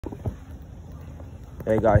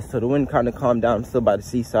Hey guys, so the wind kind of calmed down. I'm still by the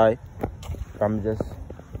seaside. I'm just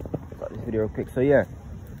start this video real quick. So yeah,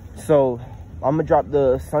 so I'm gonna drop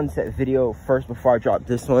the sunset video first before I drop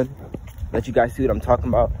this one. Let you guys see what I'm talking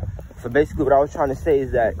about. So basically what I was trying to say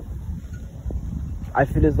is that I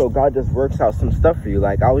feel as though God just works out some stuff for you.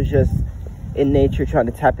 Like I was just in nature, trying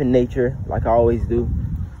to tap in nature like I always do.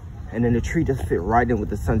 And then the tree just fit right in with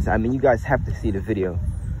the sunset. I mean, you guys have to see the video.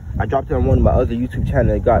 I dropped it on one of my other YouTube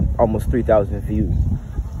channels. It got almost 3,000 views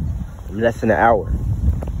in less than an hour,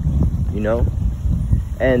 you know?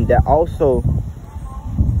 And that also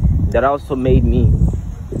made me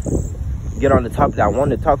get on the topic that I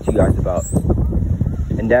wanted to talk to you guys about.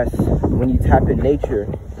 And that's when you tap in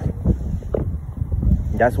nature,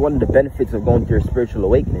 that's one of the benefits of going through a spiritual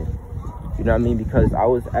awakening. You know what I mean? Because I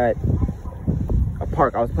was at a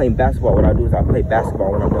park, I was playing basketball. What I do is I play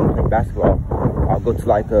basketball. When I'm done playing basketball, I'll go to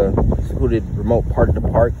like a secluded remote part of the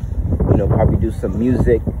park, you know, probably do some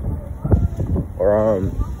music, or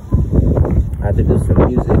I have to do some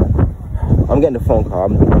music. I'm getting a phone call.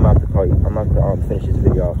 I'm gonna have to call you. I'm gonna have to finish this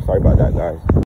video off. Sorry about that, guys.